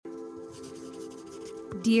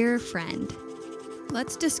Dear friend,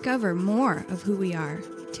 Let's discover more of who we are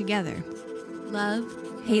together. love,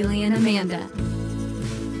 Haley and Amanda.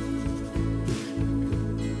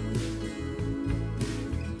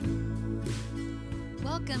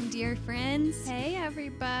 Welcome, dear friends. Hey,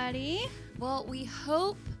 everybody. Well, we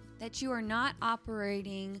hope that you are not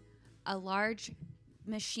operating a large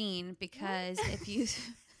machine because if you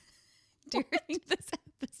during this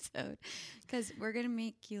episode, because we're going to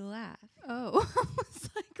make you laugh. Oh, I was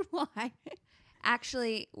like, why?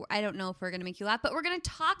 Actually, I don't know if we're going to make you laugh, but we're going to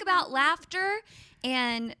talk about laughter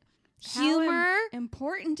and humor. How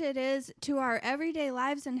important it is to our everyday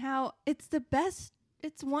lives and how it's the best.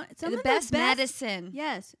 It's some The of best the best medicine.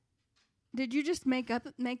 Yes. Did you just make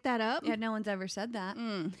that up? Yeah, no one's ever said that.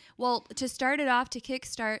 Mm. Well, to start it off, to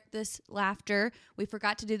kickstart this laughter, we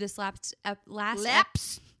forgot to do this last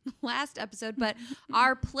episode, but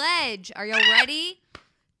our pledge. Are y'all ready?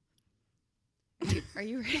 Are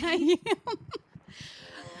you ready?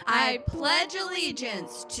 I pledge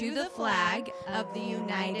allegiance to the flag of the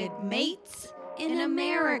United Mates in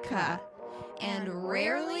America, and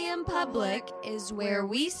rarely in public is where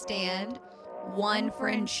we stand, one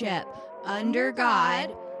friendship, under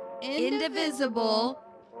God, indivisible,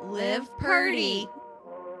 live purdy,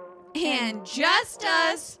 and just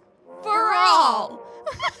us for all.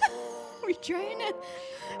 We're trying to.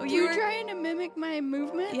 You We're were- trying to mimic my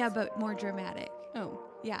movement. Yeah, but more dramatic. Oh,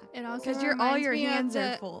 Yeah. it also 'Cause all reminds your me of hands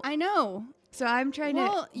are the- full. I know. So I'm trying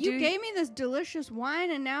Well, to. you gave me this delicious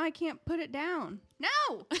wine, and now I can't put it down.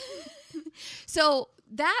 No. So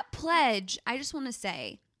that pledge, I just want to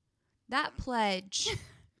say, that pledge,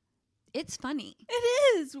 it's funny.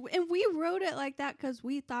 It is. And we wrote it like that because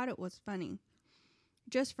we thought it was funny.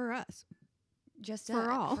 Just for us. Just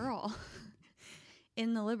For all. For all.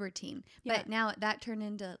 In the Libertine. Yeah. But now that turned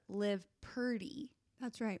into live purdy.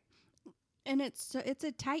 That's right. And it's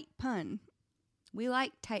a tight pun. We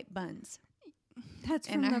like tight buns That's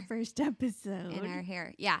In from our- the first episode. in our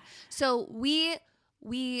hair. Yeah. So we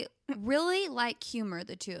really like humor,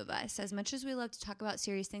 the two of us. As much as we love to talk about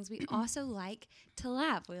serious things, we also like to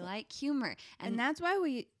laugh. We like humor. and that's why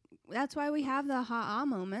we have the ha-ah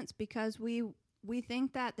moments, because we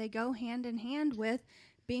think that they go hand in hand with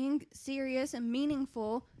being serious and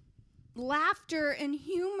meaningful. Laughter and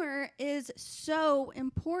humor is so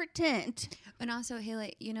important. And also,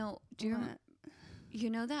 Haley, do you What? you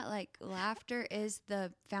know that like laughter is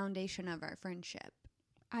the foundation of our friendship?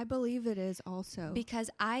 I believe it is also. Because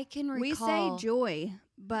I can recall We say joy,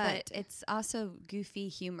 but it's also goofy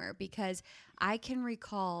humor, because I can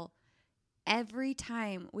recall every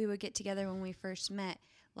time we would get together when we first met,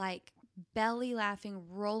 like belly laughing,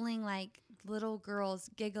 rolling like little girls,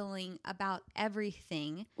 giggling about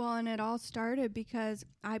everything. well, and it all started because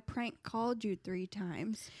I prank called you 3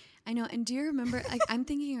 times. I know. And do you remember, like, I'm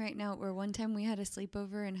thinking right now where one time we had a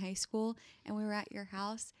sleepover in high school and we were at your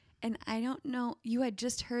house, and I don't know, you had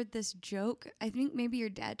just heard this joke. I think maybe your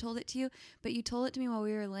dad told it to you, but you told it to me while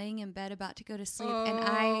we were laying in bed about to go to sleep.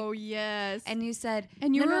 Yes. And you said,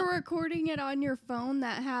 And you "No, were no." recording it on your phone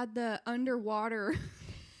that had the underwater,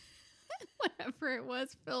 whatever it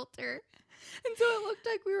was, filter. And so it looked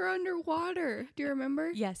like we were underwater. Do you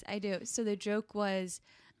remember? Yes, I do. So the joke was,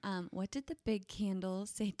 what did the big candle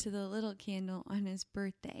say to the little candle on his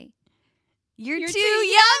birthday? You're too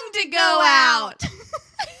young to go out.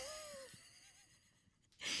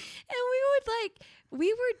 And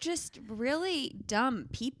we were just really dumb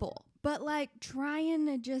people. But like trying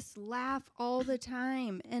to just laugh all the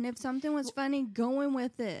time. And if something was funny, going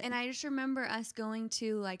with it. And I just remember us going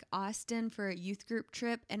to like Austin for a youth group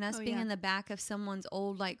trip, and us being yeah. in the back of someone's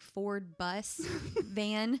old like Ford bus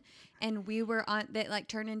van, and we were on that like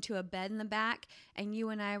turned into a bed in the back, and you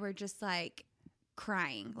and I were just like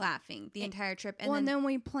crying, laughing the entire trip. And then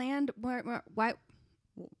we planned. Wow.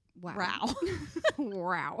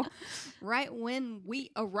 Wow. Right when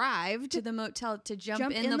we arrived to the motel to jump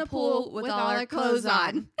in in the the pool pool with with all all our our clothes clothes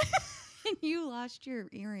on. And you lost your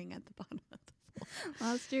earring at the bottom of the pool.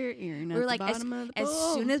 lost your earring We at were the like, bottom of the as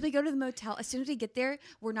pool. soon as we go to the motel, as soon as we get there,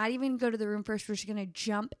 we're not even going to go to the room first. We're just going to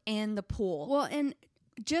jump in the pool. Well, and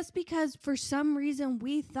just because for some reason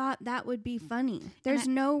we thought that would be funny. There's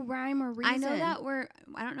no rhyme or reason. I know that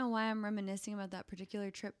I don't know why I'm reminiscing about that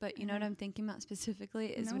particular trip, but you know what I'm thinking about specifically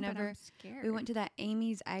is No, but whenever I'm scared. we went to that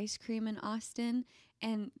Amy's Ice Cream in Austin,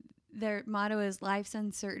 and their motto is life's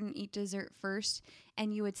uncertain, eat dessert first.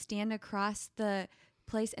 And you would stand across the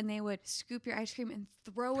place and they would scoop your ice cream and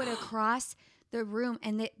throw it across the room,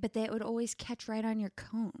 and but they would always catch right on your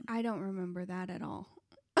cone. I don't remember that at all.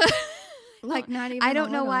 Like not even. I don't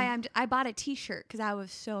a know little. why I bought a T-shirt because I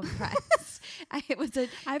was so impressed. It was a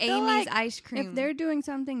I feel Amy's like ice cream. If they're doing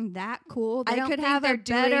something that cool, they I don't could think have they're a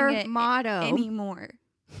doing better it motto anymore.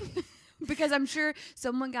 Because I'm sure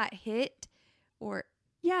someone got hit or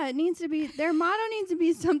Yeah, it needs to be. Their motto needs to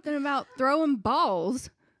be something about throwing balls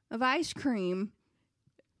of ice cream.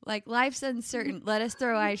 like life's uncertain. Let us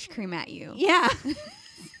throw ice cream at you. Yeah,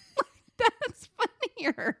 that's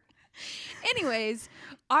funnier. Anyways,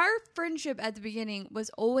 our friendship at the beginning was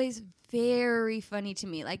always very funny to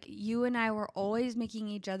me. Like you and I were always making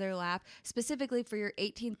each other laugh. Specifically for your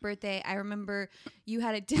 18th birthday, I remember you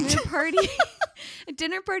had a dinner party,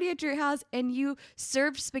 at your house, and you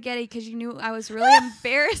served spaghetti because you knew I was really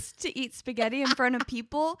embarrassed to eat spaghetti in front of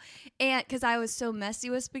people, and because I was so messy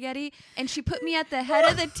with spaghetti. And she put me at the head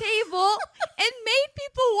of the table and made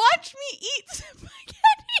people watch me eat spaghetti.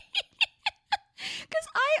 Because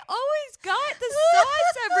I always got the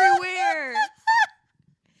sauce everywhere.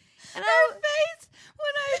 And Her face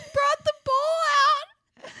when I brought the bowl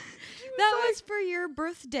out. That was for your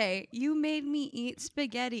birthday. You made me eat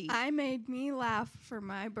spaghetti. I made me laugh for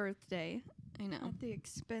my birthday. I know. At the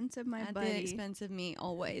expense of my At buddy. the expense of me,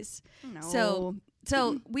 always. No.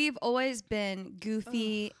 So we've always been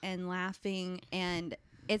goofy and laughing, and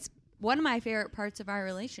it's one of my favorite parts of our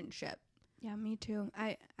relationship. Yeah, me too.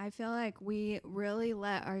 I feel like we really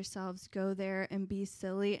let ourselves go there and be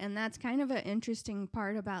silly. And that's kind of an interesting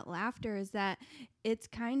part about laughter is that it's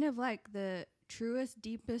kind of like the truest,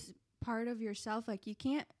 deepest part of yourself. Like you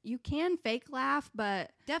can fake laugh, but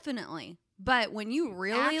Definitely. But when you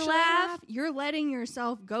really actually laugh, you're letting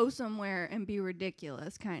yourself go somewhere and be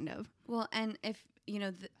ridiculous, kind of. well, and if you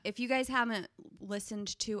know, if you guys haven't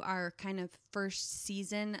listened to our kind of first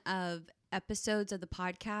season of episodes of the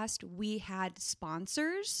podcast, we had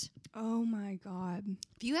sponsors. Oh my God.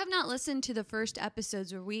 If you have not listened to the first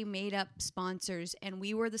episodes where we made up sponsors and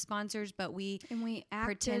we were the sponsors, but we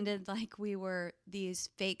pretended like we were these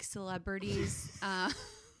fake celebrities. And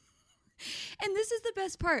this is the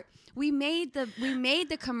best part. We made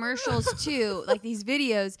the commercials too, like these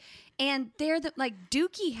videos, and they're like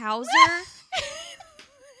Dookie Howser.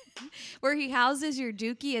 Where he houses your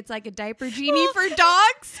Dookie. It's like a diaper genie for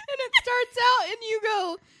dogs. And it starts out and you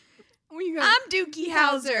go, I'm Dookie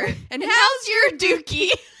Howser. And how's your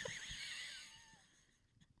Dookie?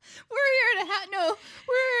 We're here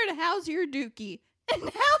to house your Dookie. And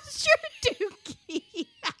how's your Dookie?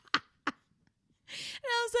 And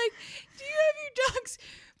I was like, do you have your dogs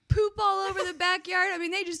poop all over the backyard? I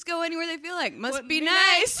mean, they just go anywhere they feel like. Must be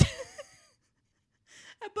nice.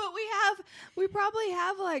 But we probably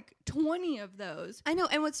have like 20 of those. I know.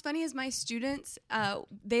 And what's funny is my students,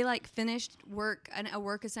 they like finished a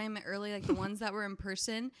work assignment early, like the ones that were in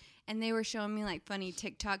person. And they were showing me like funny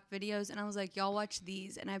TikTok videos. And I was like, y'all watch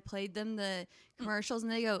these. And I played them the commercials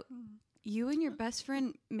and they go, you and your best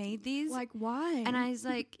friend made these? Like, why? And I was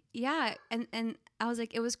like, yeah. And I was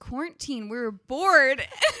like, it was quarantine. We were bored. And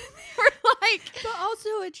they were like, but also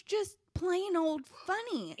it's just plain old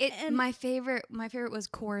funny. And my favorite was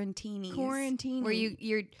Quarantini. Where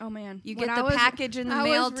you're oh man, you get the package in the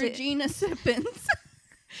mail to Regina Sippins.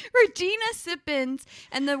 Regina Sippins,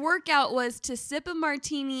 and the workout was to sip a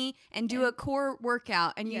martini and do a core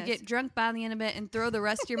workout, and you get drunk by the end of it and throw the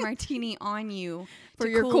rest of your martini on you for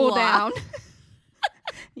your cool down.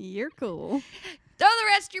 You're cool. Throw the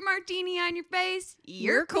rest of your martini on your face.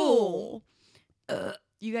 You're cool.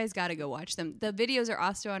 You guys got to go watch them. The videos are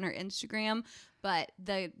also on our Instagram, but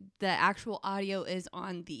the actual audio is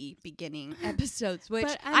on the beginning episodes, which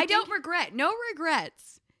I don't regret. No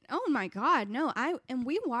regrets. Oh my God, no!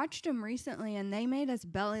 We watched them recently, and they made us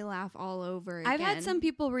belly laugh all over again. I've had some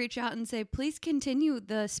people reach out and say, "Please continue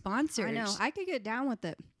the sponsors." I know I could get down with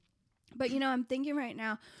it, but I'm thinking right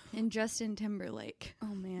now, and Justin Timberlake.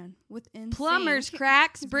 Oh man, with Plumbers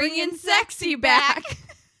Cracks bringing sexy back.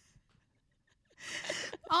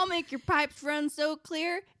 I'll make your pipes run so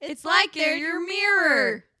clear it's like they're your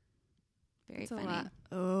mirror. Very it's funny.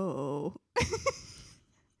 Oh.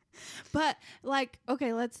 But, like,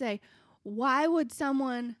 okay, let's say, why would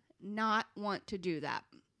someone not want to do that?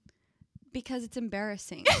 Because it's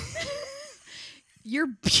embarrassing.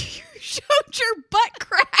 You showed your butt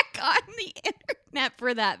crack on the internet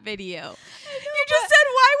for that video. You just said,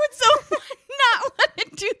 why would someone not want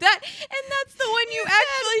to do that? And that's the one you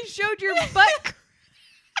actually showed your butt crack.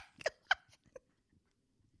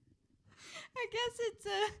 I guess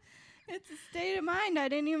it's a state of mind. I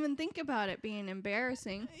didn't even think about it being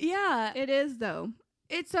embarrassing. Yeah. It is, though.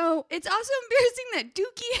 It's also embarrassing that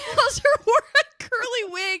Dookie Howser wore a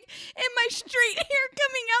curly wig and my straight hair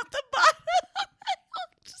coming out the bottom.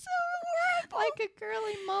 so horrible. Like a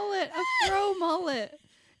curly mullet, a fro mullet.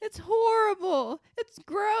 It's horrible. It's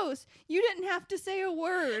gross. You didn't have to say a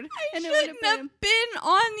word. I and shouldn't have been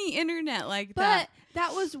on the internet like that. But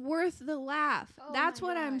that was worth the laugh. Oh That's my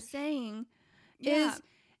what I'm gosh. saying. Yeah.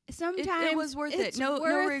 Is sometimes it was worth it. it's No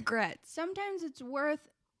regrets. Sometimes it's worth,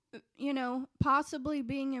 possibly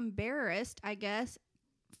being embarrassed, I guess,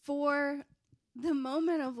 for the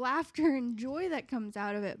moment of laughter and joy that comes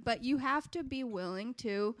out of it. But you have to be willing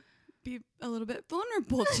to Be a little bit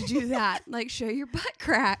vulnerable to do that. Like, show your butt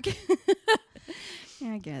crack.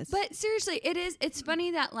 I guess. But seriously, it's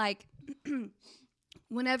funny that, like,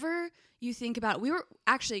 whenever you think about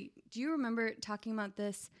it, do you remember talking about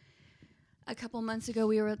this a couple months ago?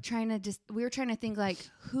 We were trying to think, like,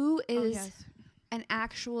 who is an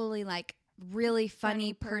actually, like, really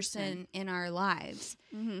funny person in our lives.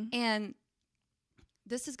 Mm-hmm. And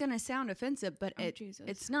this is going to sound offensive, but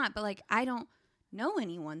it's not. But, like, I don't know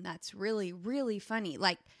anyone that's really, really funny.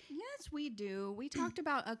 Like, yes, we do. We talked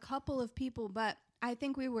about a couple of people, but I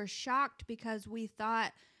think we were shocked because we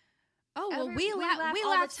thought, we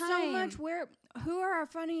laugh so much. Who are our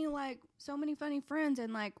funny, like, so many funny friends?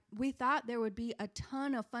 And, like, we thought there would be a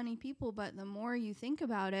ton of funny people, but the more you think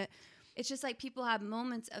about it, it's just like people have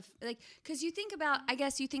moments of, like, because you think about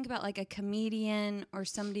like a comedian or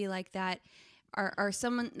somebody like that, or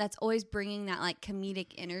someone that's always bringing that, like, comedic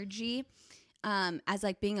energy. As,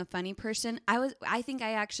 like, being a funny person. I think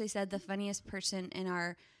I actually said the funniest person in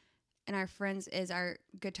our friends is our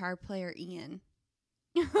guitar player Ian.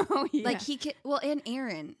 Oh yeah. Like, he can, and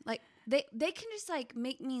Aaron. Like, they can just, like,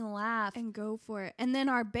 make me laugh and go for it. And then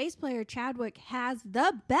our bass player Chadwick has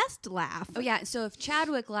the best laugh. Oh yeah, so if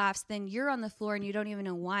Chadwick laughs, then you're on the floor and you don't even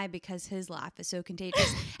know why, because his laugh is so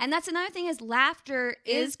contagious. And that's another thing, is laughter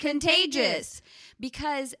is contagious.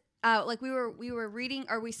 Because like, we were reading,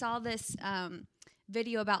 or we saw this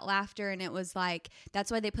video about laughter, and it was like, that's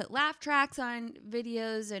why they put laugh tracks on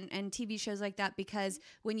videos and TV shows like that, because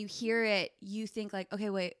when you hear it, you think, like, okay,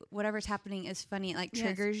 wait, whatever's happening is funny. It, like,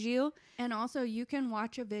 triggers you. And also, you can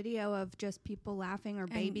watch a video of just people laughing or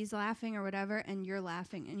babies laughing or whatever, and you're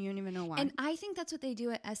laughing and you don't even know why. And I think that's what they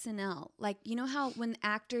do at SNL. Like, you know how when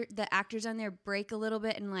the actors on there break a little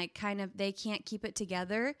bit and, like, kind of, they can't keep it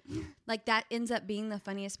together, like, that ends up being the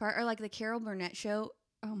funniest part. Or like the Carol Burnett show.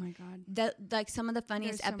 Oh my God! That, like, some of the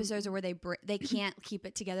funniest episodes are where they can't keep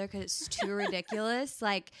it together because it's too ridiculous.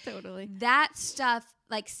 Like, totally, that stuff.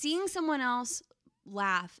 Like, seeing someone else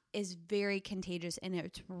laugh is very contagious, and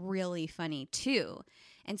it's really funny too.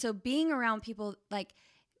 And so, being around people, like,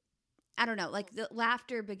 I don't know, like, the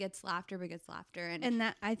laughter begets laughter begets laughter, and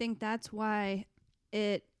that, I think that's why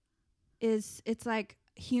it's like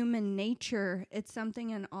human nature. It's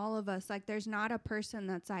something in all of us. Like, there's not a person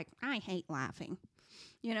that's like, I hate laughing.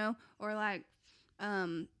 Or like,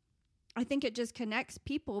 I think it just connects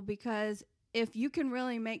people, because if you can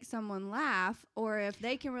really make someone laugh, or if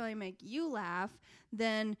they can really make you laugh,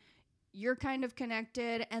 then you're kind of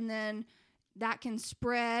connected, and then that can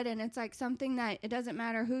spread, and it's like something that, it doesn't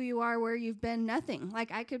matter who you are, where you've been, nothing.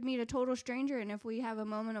 Like, I could meet a total stranger, and if we have a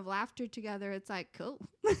moment of laughter together, it's like, cool.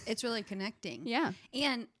 It's really connecting. Yeah.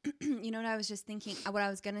 And you know what I was just thinking? What I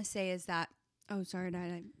was going to say is that... Oh, sorry,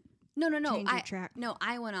 I No. track. No,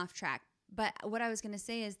 I went off track. But what I was going to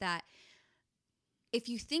say is that if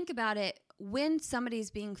you think about it, when somebody's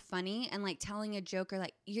being funny and, like, telling a joke, or,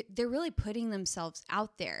 like, they're really putting themselves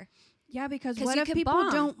out there. Yeah, because what if people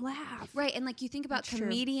don't laugh? Right, and, like, you think about That's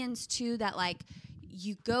comedians too, that, like,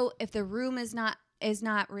 you go, if the room is not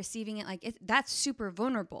receiving it, like, that's super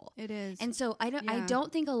vulnerable. It is. And so I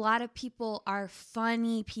don't think a lot of people are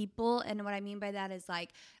funny people, and what I mean by that is,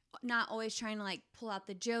 like, not always trying to, like, pull out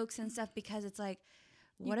the jokes and stuff, because it's like,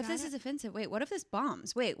 what if this is offensive? Wait, what if this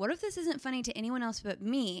bombs? Wait, what if this isn't funny to anyone else but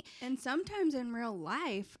me? And sometimes in real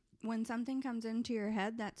life, when something comes into your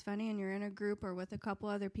head that's funny and you're in a group or with a couple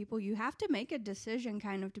other people, you have to make a decision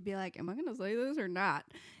kind of to be like, am I going to say this or not?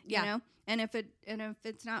 You know? And if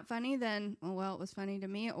it's not funny, then, well, it was funny to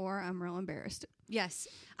me, or I'm real embarrassed. Yes.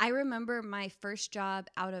 I remember my first job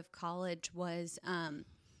out of college was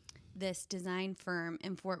this design firm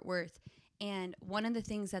in Fort Worth. And one of the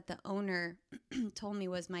things that the owner told me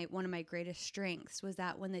was one of my greatest strengths was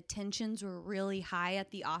that when the tensions were really high at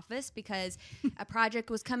the office, because a project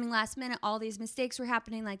was coming last minute, all these mistakes were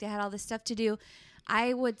happening, like, they had all this stuff to do,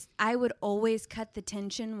 I would always cut the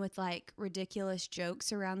tension with, like, ridiculous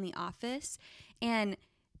jokes around the office. And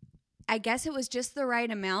I guess it was just the right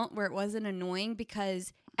amount where it wasn't annoying,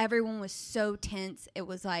 because everyone was so tense. It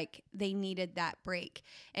was like they needed that break.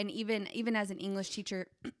 And even as an English teacher,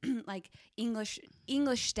 like English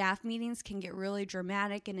staff meetings can get really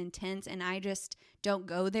dramatic and intense, and I just don't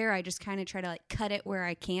go there. I just kind of try to like cut it where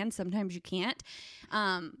I can. Sometimes you can't,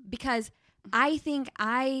 because I think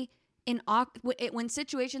when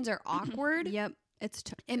situations are awkward, Yep.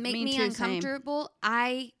 It makes me uncomfortable.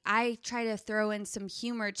 I try to throw in some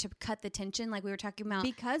humor to cut the tension, like we were talking about,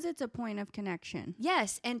 because it's a point of connection.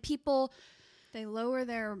 Yes, and people, they lower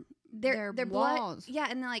their blood. walls. Yeah,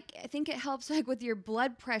 and like I think it helps like with your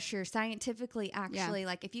blood pressure scientifically. Actually,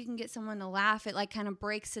 like if you can get someone to laugh, it like kind of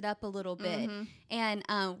breaks it up a little bit. And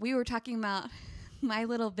we were talking about my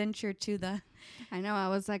little venture to the. I know. I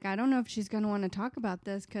was like, I don't know if she's going to want to talk about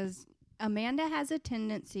this because Amanda has a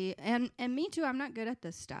tendency, and me too, I'm not good at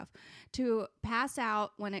this stuff, to pass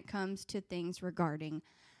out when it comes to things regarding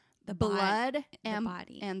the blood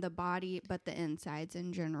and the body, but the insides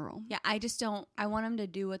in general. Yeah, I just don't, I want them to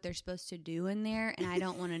do what they're supposed to do in there, and I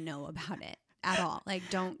don't want to know about it at all. Like,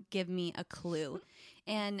 don't give me a clue.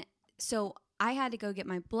 And so I had to go get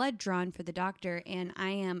my blood drawn for the doctor, and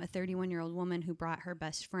I am a 31-year-old woman who brought her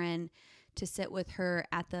best friend to sit with her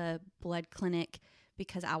at the blood clinic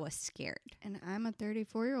because I was scared. And I'm a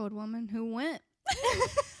 34-year-old woman who went.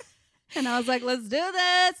 And I was like, let's do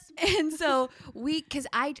this. And so because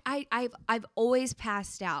I've always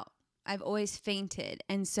passed out. I've always fainted.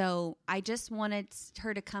 And so I just wanted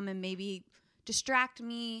her to come and maybe distract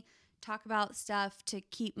me, talk about stuff to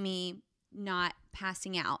keep me not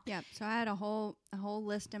passing out. Yeah. So I had a whole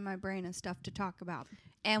list in my brain of stuff to talk about.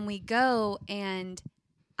 And we go, and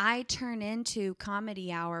I turn into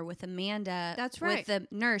comedy hour with Amanda. That's right. With the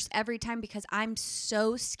nurse every time because I'm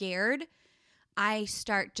so scared. I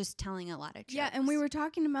start just telling a lot of jokes. Yeah, and we were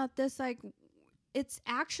talking about this, like, it's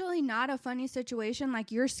actually not a funny situation. Like,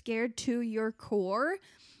 you're scared to your core,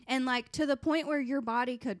 and, like, to the point where your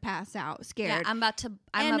body could pass out scared.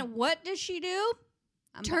 Yeah, what does she do?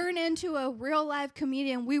 Turn into a real-life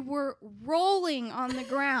comedian. We were rolling on the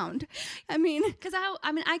ground. I mean, because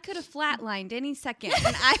I could have flatlined any second,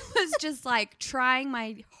 and I was just like trying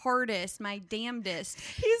my hardest, my damnedest.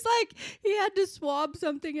 He's like, he had to swab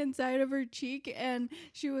something inside of her cheek, and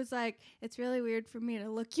she was like, "It's really weird for me to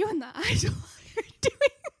look you in the eyes while you're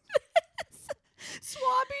doing this,"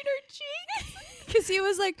 swabbing her cheek. Because he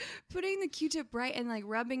was like putting the Q-tip right and like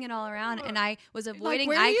rubbing it all around, and I was avoiding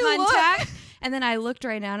like, eye contact. And then I looked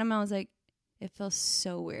right at him. I was like, "It feels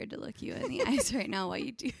so weird to look you in the eyes right now while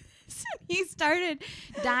you do this." He started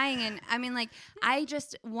dying, and I mean, like, I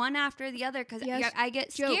just one after the other because I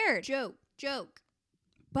get scared. Joke.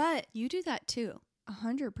 But you do that too.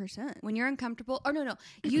 100%. When you're uncomfortable. Oh no,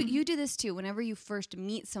 you do this too. Whenever you first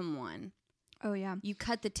meet someone. Oh yeah. You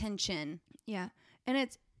cut the tension. Yeah, and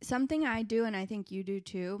it's something I do, and I think you do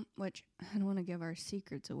too, which I don't want to give our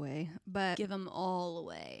secrets away, but give them all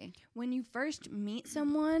away. When you first meet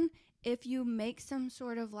someone, if you make some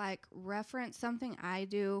sort of like reference, something I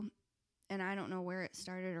do, and I don't know where it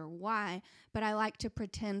started or why, but I like to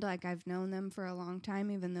pretend like I've known them for a long time,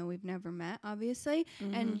 even though we've never met, obviously.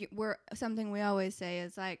 Mm-hmm. And something we always say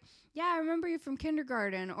is like, "Yeah, I remember you from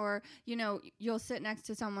kindergarten," or, you know, you'll sit next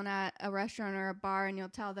to someone at a restaurant or a bar and you'll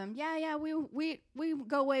tell them, yeah, we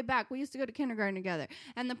go way back. We used to go to kindergarten together.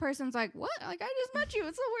 And the person's like, "What? Like, I just met you.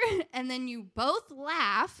 It's so weird." And then you both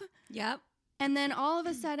laugh. Yep. And then all of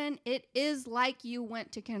a sudden, it is like you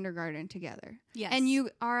went to kindergarten together. Yes. And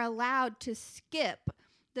you are allowed to skip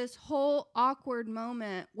this whole awkward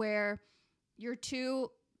moment where you're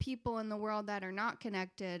two people in the world that are not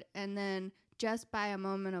connected, and then just by a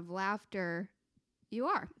moment of laughter, you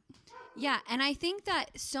are. Yeah, and I think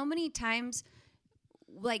that so many times,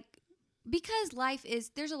 like, because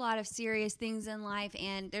there's a lot of serious things in life,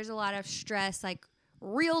 and there's a lot of stress, like,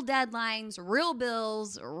 real deadlines, real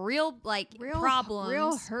bills, real problems.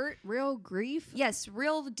 Real hurt, real grief. Yes,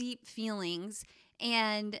 real deep feelings.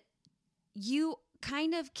 And you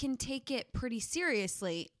kind of can take it pretty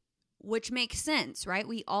seriously, which makes sense, right?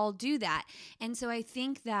 We all do that. And so I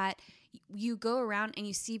think that you go around and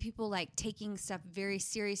you see people like taking stuff very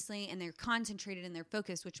seriously, and they're concentrated and they're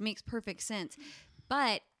focused, which makes perfect sense.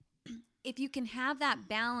 But if you can have that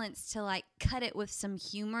balance to like cut it with some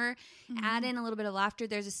humor, add in a little bit of laughter.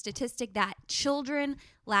 There's a statistic that children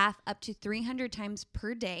laugh up to 300 times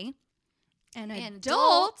per day, and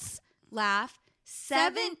adults laugh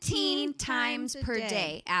 17 times per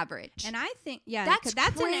day average. And I think, that's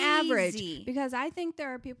an crazy. average, because I think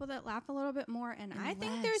there are people that laugh a little bit more, and I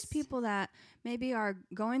think there's people that maybe are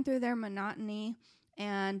going through their monotony,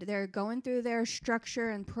 and they're going through their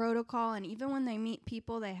structure and protocol, and even when they meet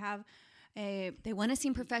people, they have They want to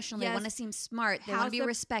seem professional. Yes. They want to seem smart. They want to be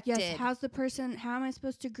respected. Yes, how's the person, how am I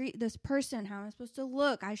supposed to greet this person? How am I supposed to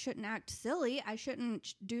look? I shouldn't act silly. I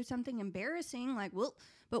shouldn't do something embarrassing. Like, well,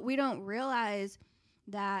 but we don't realize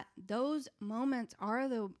that those moments are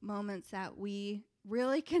the moments that we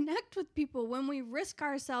really connect with people, when we risk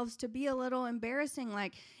ourselves to be a little embarrassing.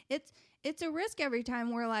 Like, it's a risk every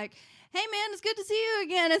time we're like, hey man, it's good to see you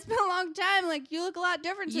again. It's been a long time. Like, you look a lot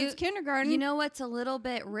different since kindergarten. You know what's a little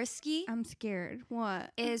bit risky? I'm scared.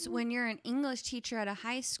 What? Is when you're an English teacher at a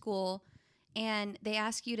high school and they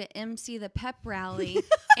ask you to MC the pep rally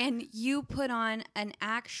and you put on an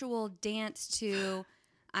actual dance to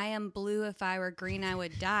I Am Blue, If I Were Green, I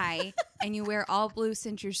Would Die, and you wear all blue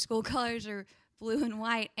since your school colors are blue and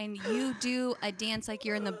white, and you do a dance like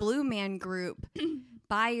you're in the Blue Man Group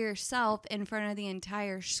by yourself in front of the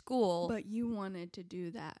entire school. But you wanted to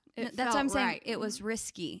do that. That's what I'm saying. It was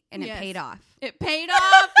risky, and it paid off. It paid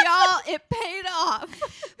off, y'all. It paid off.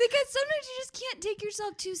 Because sometimes you just can't take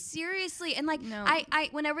yourself too seriously. And, like, No. I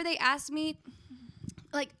whenever they ask me,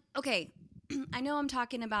 like, okay, I know I'm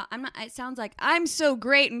talking about, I'm not, it sounds like I'm so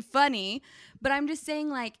great and funny, but I'm just saying,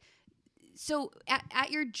 like, so at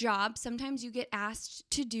your job, sometimes you get asked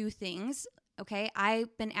to do things, okay?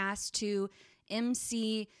 I've been asked to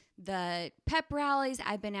MC the pep rallies.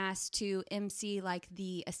 I've been asked to MC, like,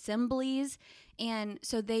 the assemblies. And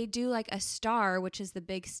so they do, like, a STAR, which is the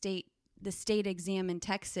state exam in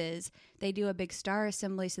Texas. They do a big STAR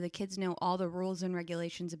assembly so the kids know all the rules and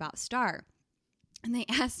regulations about STAR. And they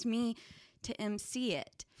asked me to MC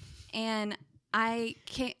it. And I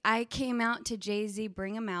came out to Jay-Z,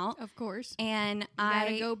 Bring 'Em Out. Of course. And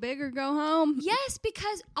Gotta go big or go home. Yes,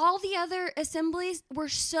 because all the other assemblies were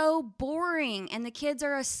so boring and the kids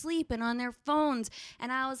are asleep and on their phones.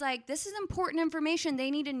 And I was like, this is important information. They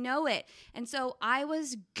need to know it. And so I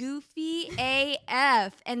was goofy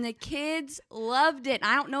AF and the kids loved it.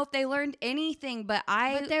 I don't know if they learned anything, but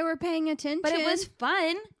they were paying attention. But it was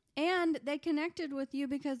fun. And they connected with you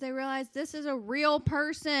because they realized this is a real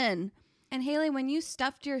person. And Haley, when you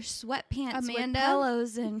stuffed your sweatpants Amanda? with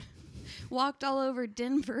pillows and walked all over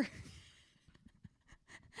Denver,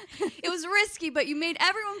 it was risky, but you made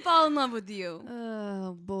everyone fall in love with you.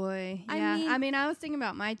 Oh, boy. I Yeah. mean- I was thinking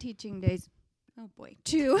about my teaching days, Oh, boy.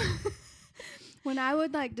 too. When I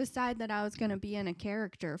would, like, decide that I was going to be in a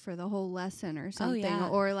character for the whole lesson or something. yeah.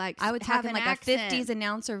 Or, like, I would have talk in, an like, accent. a 50s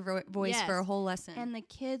announcer voice Yes. for a whole lesson. And the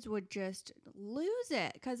kids would just lose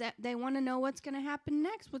it because they want to know what's going to happen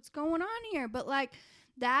next, what's going on here. But, like,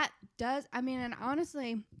 that does, I mean, and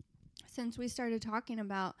honestly, since we started talking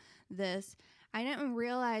about this, I didn't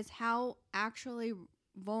realize how actually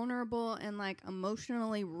vulnerable and, like,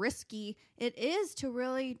 emotionally risky it is to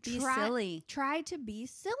really Be silly. try to be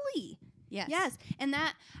silly. Yes. Yes. And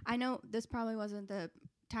that, I know this probably wasn't the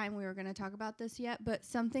time we were going to talk about this yet, but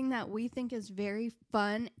something that we think is very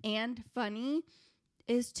fun and funny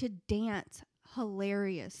is to dance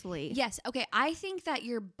hilariously. Yes. Okay. I think that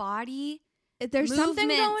your body. There's something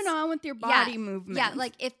movements- going on with your body movement. Yeah.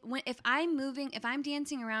 Like if I'm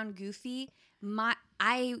dancing around Goofy,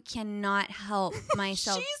 I cannot help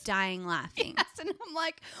myself She's- dying laughing. Yes, and I'm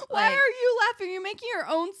like, why Like- are you laughing? You're making your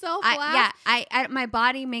own self laugh. I my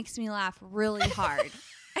body makes me laugh really hard.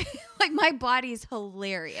 Like my body's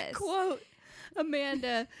hilarious. Quote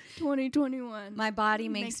Amanda 2021. My body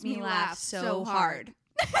makes me laugh so hard.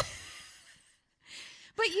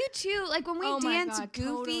 But you too, like when we Oh my dance God, Goofy,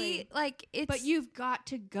 totally. like it's. But you've got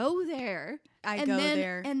to go there. I go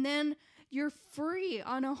there. And then you're free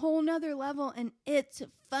on a whole nother level, and it's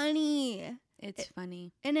funny. It's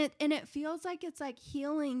funny. And it feels like it's like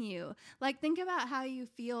healing you. Like think about how you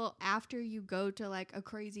feel after you go to like a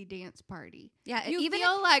crazy dance party. Yeah, You even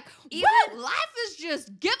feel like what? Life is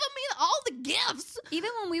just giving me all the gifts.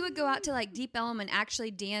 even when we would go out to like Deep Ellum and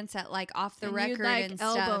actually dance at like off the And record you'd, like, and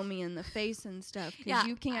elbow stuff. me in the face and stuff because Yeah,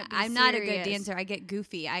 you can't be I'm not a good serious. dancer. I get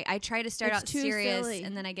goofy. I try to start It's out too serious silly.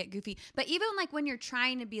 and then I get goofy. But even like when you're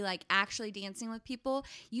trying to be like actually dancing with people,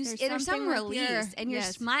 There's there's some something with release your- and you're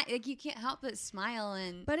yes. like you can't help but smile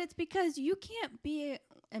and But it's because you can't be,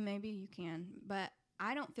 and maybe you can, but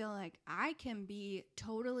I don't feel like I can be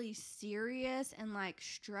totally serious and like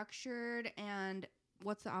structured and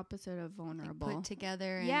what's the opposite of vulnerable? put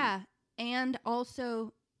together. And Yeah. And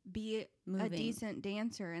also be moving. a decent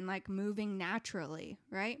dancer and like moving naturally,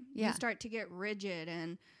 right? Yeah. You start to get rigid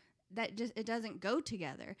and that just, it doesn't go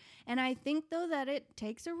together. And I think though that it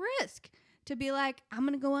takes a risk to be like, I'm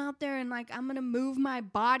going to go out there and like, I'm going to move my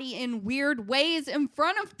body in weird ways in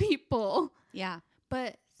front of people. Yeah.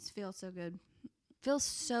 But it feels so good. Feels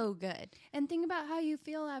so good. And think about how you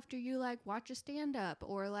feel after you like watch a stand up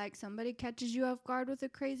or like somebody catches you off guard with a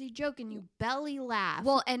crazy joke and you belly laugh.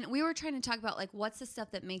 Well, and we were trying to talk about like what's the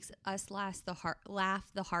stuff that makes us laugh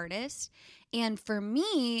the hardest. And for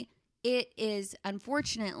me, it is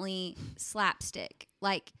unfortunately slapstick.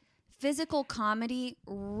 Like physical comedy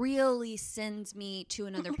really sends me to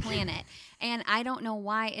another planet. And I don't know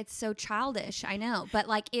why it's so childish. I know, but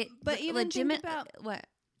like it But even legitimate think about what?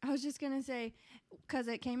 I was just going to say, because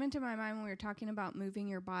it came into my mind when we were talking about moving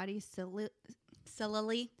your body sillily.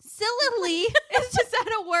 Sillily. Is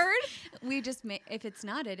that a word? We just if it's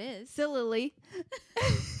not, it is. Sillily.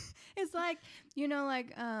 It's like,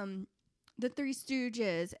 like the Three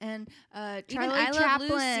Stooges and Charlie Even I Chaplin.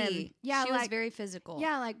 Love Lucy. Yeah, she like, was very physical.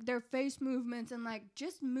 Yeah, like their face movements and like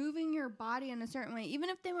just moving your body in a certain way, even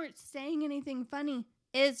if they weren't saying anything funny,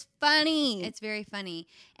 is funny. It's very funny.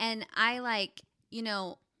 And I like,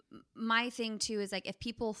 my thing too is like if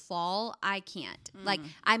people fall, I can't. Like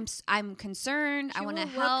I'm concerned. I want to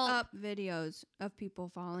help. Look up videos of people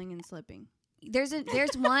falling and slipping. There's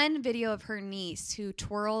one video of her niece who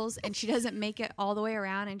twirls and she doesn't make it all the way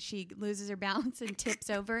around and she loses her balance and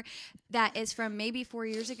tips over. That is from maybe 4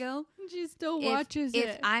 years ago. She still watches it.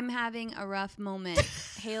 If I'm having a rough moment,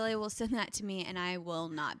 Haley will send that to me and I will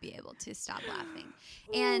not be able to stop laughing.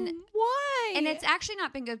 And why? And it's actually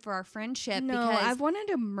not been good for our friendship. No, because I've wanted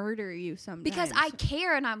to murder you sometimes. Because I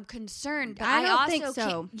care and I'm concerned. But I don't also think so.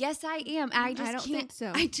 can't. Yes, I am. I just don't can't. think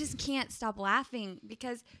so. I just can't stop laughing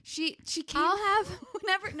because she came. I'll have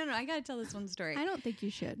whenever. No, I gotta tell this one story. I don't think you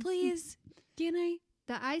should. Please, can I?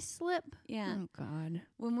 The ice slip. Yeah. Oh God.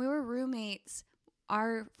 When we were roommates,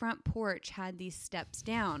 our front porch had these steps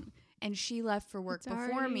down, and she left for work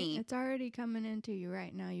before me. It's already coming into you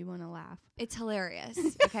right now. You want to laugh. It's hilarious.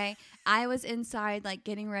 Okay, I was inside like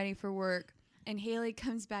getting ready for work, and Haley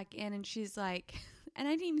comes back in, and she's like, and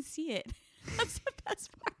I didn't even see it. That's the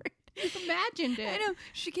best part. You imagined it. I know.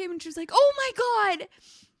 She came and she was like, "Oh my God,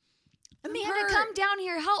 Amanda, come down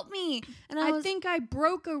here, help me!" And I think I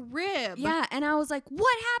broke a rib. Yeah, and I was like,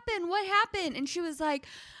 "What happened? What happened?" And she was like,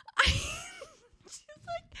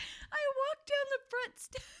 I walked down the front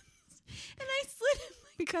steps and I slid in my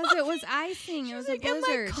because coffee. It was icing. It was a blizzard. And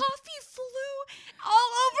my coffee flew all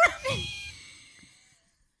over me.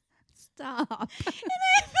 Stop. And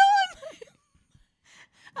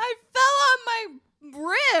I fell on my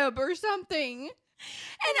rib or something.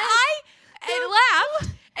 And I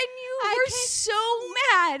laughed. And you were so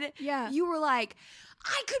mad. Yeah. You were like,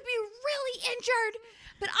 I could be really injured,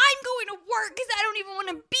 but I'm going to work because I don't even want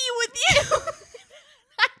to be with you.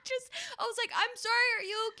 I was like, I'm sorry. Are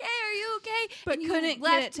you okay? Are you okay? But and couldn't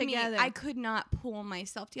get it together. I could not pull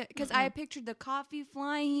myself together because I pictured the coffee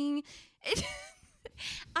flying.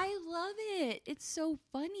 I love it. It's so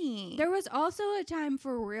funny. There was also a time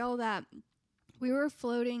for real that we were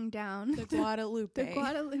floating down the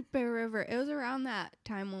Guadalupe River. It was around that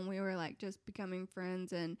time when we were like just becoming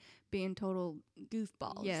friends and being total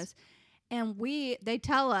goofballs. Yes. And they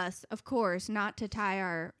tell us, of course, not to tie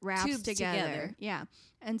our rafts tubes together. Yeah.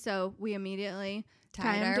 And so we immediately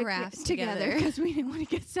tied our rafts together because we didn't want to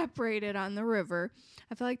get separated on the river.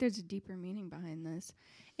 I feel like there's a deeper meaning behind this.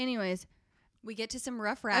 Anyways, we get to some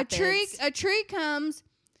rough rapids. A tree comes.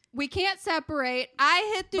 We can't separate.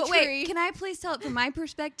 I hit the tree. Wait, can I please tell it from my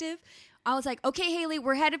perspective? I was like, okay, Haley,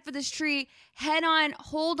 we're headed for this tree. Head on,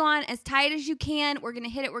 hold on as tight as you can. We're going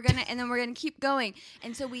to hit it. And then we're going to keep going.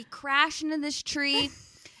 And so we crash into this tree.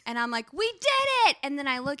 And I'm like, we did it. And then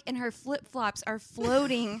I look and her flip-flops are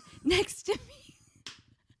floating next to me.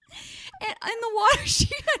 And in the water,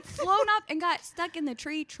 she had flown up and got stuck in the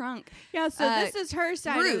tree trunk. Yeah, so this is her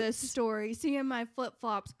side of this story. Seeing my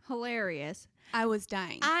flip-flops, hilarious. I was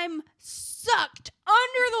dying. I'm sucked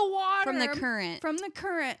under the water. From the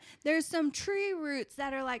current. There's some tree roots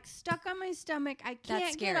that are like stuck on my stomach. I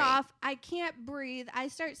can't get off. I can't breathe. I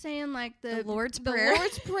start saying like the Lord's Prayer. The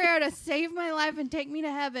Lord's Prayer to save my life and take me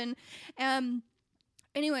to heaven.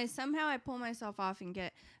 Anyway, somehow I pull myself off and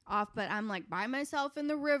get off, but I'm like by myself in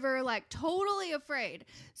the river, like totally afraid.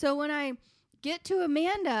 So when I get to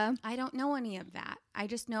Amanda, I don't know any of that. I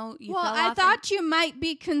just know you fell off. Well, I thought you might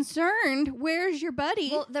be concerned. Where's your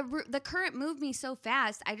buddy? Well, the current moved me so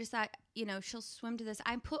fast. I just thought, she'll swim to this.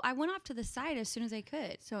 I went off to the side as soon as I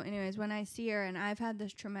could. So anyways, when I see her and I've had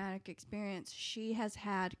this traumatic experience, she has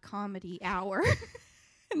had comedy hour.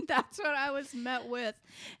 And that's what I was met with.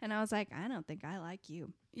 And I was like, I don't think I like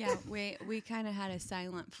you. Yeah, we kind of had a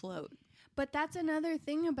silent float. But that's another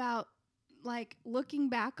thing about like looking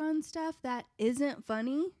back on stuff that isn't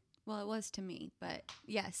funny. Well, it was to me, but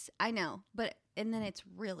yes, I know. And then it's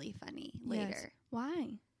really funny later. Yes.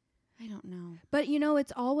 Why? I don't know. But you know,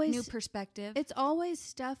 it's always New perspective. It's always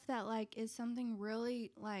stuff that like is something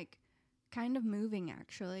really like kind of moving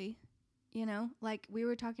actually. You know, like we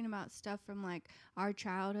were talking about stuff from like our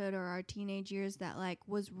childhood or our teenage years that like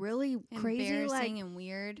was really crazy, embarrassing like, and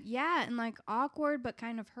weird. yeah, and like awkward but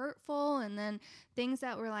kind of hurtful, and then things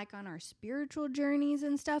that were like on our spiritual journeys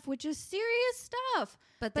and stuff, which is serious stuff.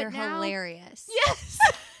 But But they're now- hilarious. Yes.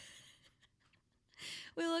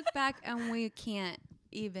 We look back and we can't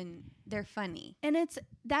even, they're funny. And it's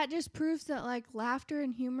that just proves that like laughter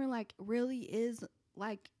and humor like really is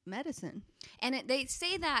like medicine. And they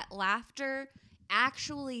say that laughter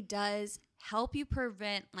actually does help you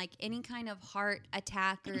prevent like any kind of heart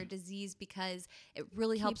attack or disease because it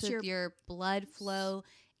really helps Keeps with your blood flow.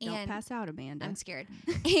 Don't And pass out, Amanda. I'm scared.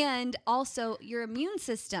 And also your immune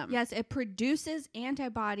system. Yes, it produces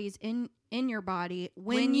antibodies in your body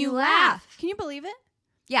When you laugh. Can you believe it?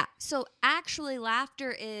 Yeah. So actually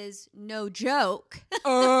laughter is no joke.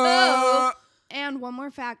 And one more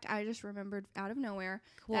fact I just remembered out of nowhere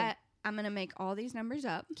Cool. that I'm going to make all these numbers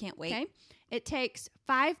up. Can't wait. Okay. It takes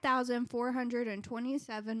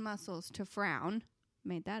 5,427 muscles to frown.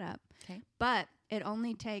 Made that up. Okay. But it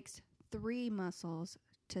only takes 3 muscles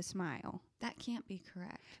to smile. That can't be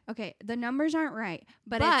correct. Okay, the numbers aren't right,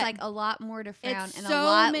 But it's like a lot more to frown it's and so a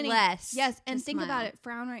lot many- less. yes, to and think smile. about it.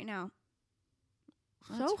 Frown right now.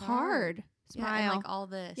 That's So hard. Yeah, Smile. and like all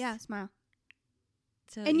this. Yeah, smile.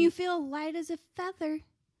 So And you feel light as a feather.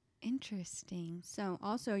 interesting. So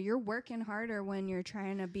also, you're working harder when you're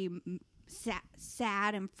trying to be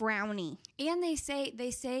sad and frowny. And they say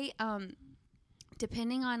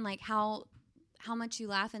depending on like how much you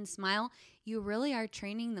laugh and smile, you really are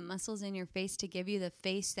training the muscles in your face to give you the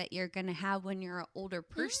face that you're going to have when you're an older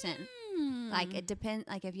person. Like it depends,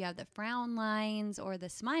 like if you have the frown lines or the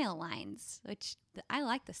smile lines, which I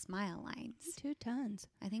like the smile lines. 2 tons.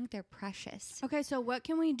 I think they're precious. Okay, so what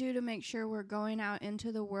can we do to make sure we're going out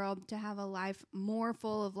into the world to have a life more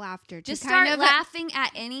full of laughter? Just to kind start of laughing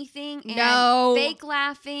at anything and No. fake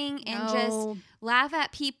laughing and No. just laugh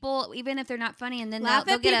at people even if they're not funny, and then laugh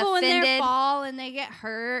they'll at get people when they offended fall and they get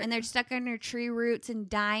hurt. and they're stuck under tree roots and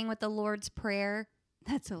dying with the Lord's Prayer.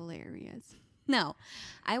 That's hilarious. No,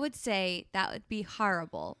 I would say that would be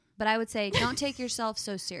horrible. But I would say don't take yourself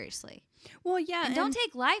so seriously. Well, yeah, And don't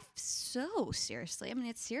take life so seriously. I mean,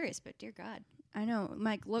 it's serious, but dear God. I know,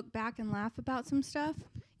 like look back and laugh about some stuff,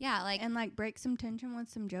 Yeah, like and like break some tension with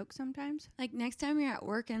some jokes sometimes. next time you're at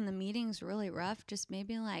work and the meeting's really rough, just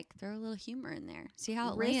maybe like throw a little humor in there. See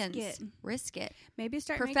how it Risk lands. it. Risk it. Maybe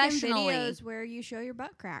start making Professionally. videos where you show your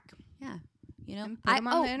butt crack. Yeah. You know, And put 'em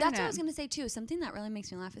on the that's what I internet. was going to say too. Something that really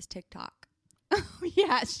makes me laugh is TikTok.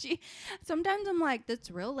 Yeah, sometimes I'm like, that's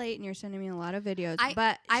real late, and you're sending me a lot of videos.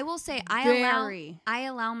 But I will say I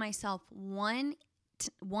allow myself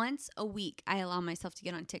once a week. I allow myself to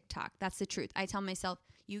get on TikTok. That's the truth. I tell myself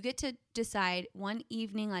you get to decide one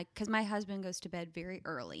evening, like because my husband goes to bed very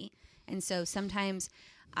early, and so sometimes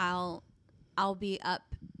I'll be up,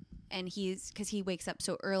 and because he wakes up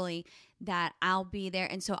so early that I'll be there,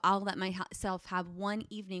 and so I'll let myself have one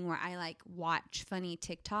evening where I like watch funny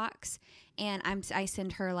TikToks, and I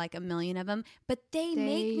send her like 1 million of them, but they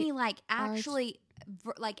make me like actually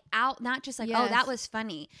like out, not just like oh Yes. that was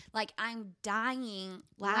funny, like I'm dying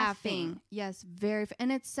laughing. Yes,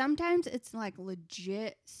 and sometimes it's like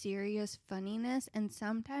legit serious funniness, and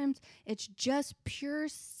sometimes it's just pure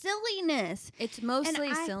silliness. It's mostly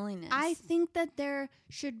And silliness. I think that there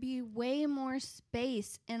should be way more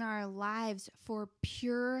space in our lives for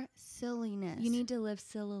pure silliness. You need to live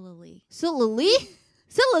sillily. Sillily.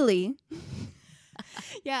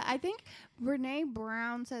 Yeah, I think Brene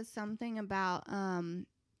Brown says something about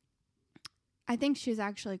I think she's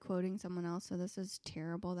actually quoting someone else, so this is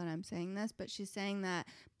terrible that I'm saying this, but she's saying that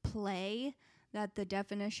that the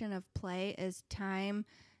definition of play is time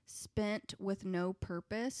spent with no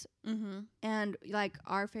purpose. Mm-hmm. And like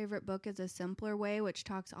our favorite book is A Simpler Way, which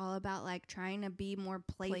talks all about like trying to be more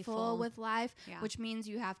playful with life, Yeah. which means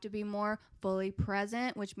you have to be more fully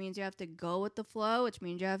present, which means you have to go with the flow, which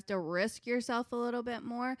means you have to risk yourself a little bit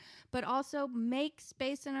more, but also make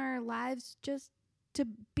space in our lives just to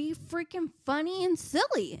be freaking funny and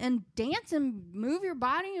silly and dance and move your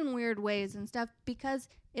body in weird ways and stuff, because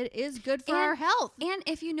it is good for our health. And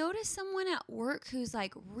if you notice someone at work who's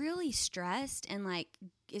like really stressed and like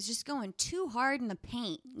is just going too hard in the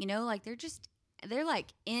paint, you know, like they're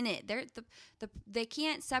like in it. They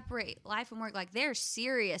can't separate life and work. Like they're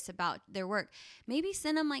serious about their work. Maybe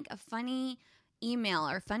send them like a funny email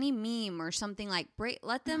or funny meme or something, like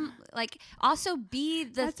let them like also be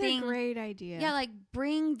the That's thing. a great idea. Yeah, like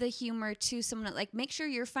bring the humor to someone else. Like make sure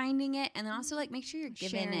you're finding it, and then also like make sure you're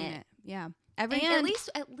giving Sharing it. Yeah. At least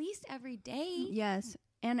every day. Yes.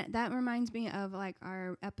 And that reminds me of like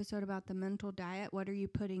our episode about the mental diet. What are you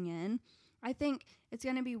putting in? I think it's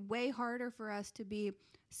going to be way harder for us to be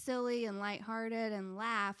silly and lighthearted and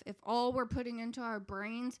laugh if all we're putting into our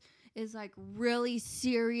brains is like really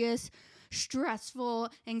serious, stressful,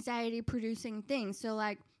 anxiety producing things. So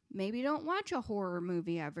like maybe don't watch a horror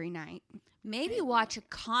movie every night. Maybe watch a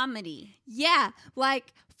comedy. Yeah,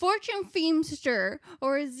 like Fortune Feimster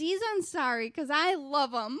or Aziz Ansari, because I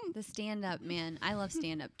love them. The stand-up, man. I love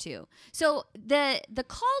stand-up, too. So the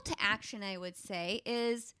call to action, I would say,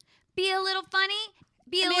 is be a little funny,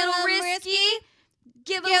 be a little risky,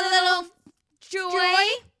 give a little joy,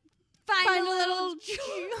 find a little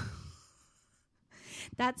joy.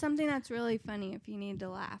 That's something that's really funny if you need to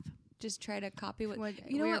laugh. Just try to copy what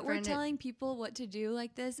you know what, we're telling people what to do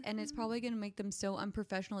like this, and it's probably going to make them so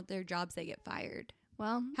unprofessional at their jobs they get fired.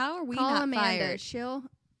 Well, how are we call not Amanda. fired? She'll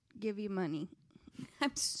give you money.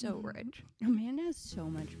 I'm so rich. Amanda has so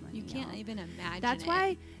much money. You can't even imagine.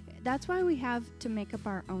 That's why we have to make up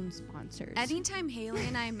our own sponsors. Anytime Haley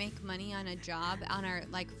and I make money on a job on our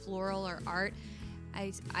like floral or art,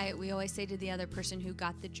 we always say to the other person who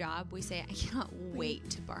got the job, we say, I cannot wait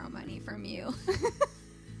to borrow money from you.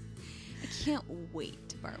 I can't wait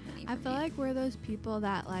to borrow money from you. I feel like we're those people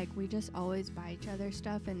that like we just always buy each other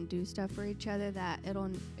stuff and do stuff for each other that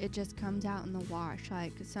it just comes out in the wash,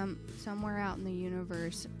 like somewhere out in the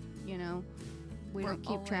universe, you know, we don't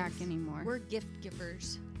keep track anymore. We're gift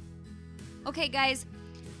givers. Okay, guys,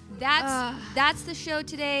 that's the show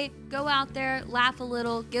today. Go out there, laugh a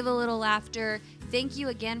little, give a little laughter. Thank you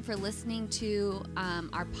again for listening to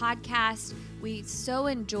our podcast. We so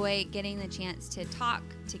enjoy getting the chance to talk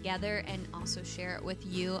together and also share it with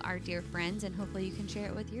you, our dear friends, and hopefully you can share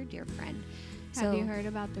it with your dear friend. Have you heard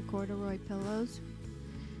about the corduroy pillows?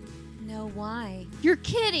 No, why? You're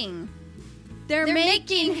kidding. They're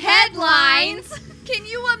making headlines. Can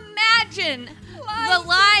you imagine the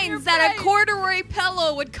lines that a corduroy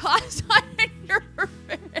pillow would cause on your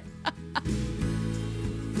face?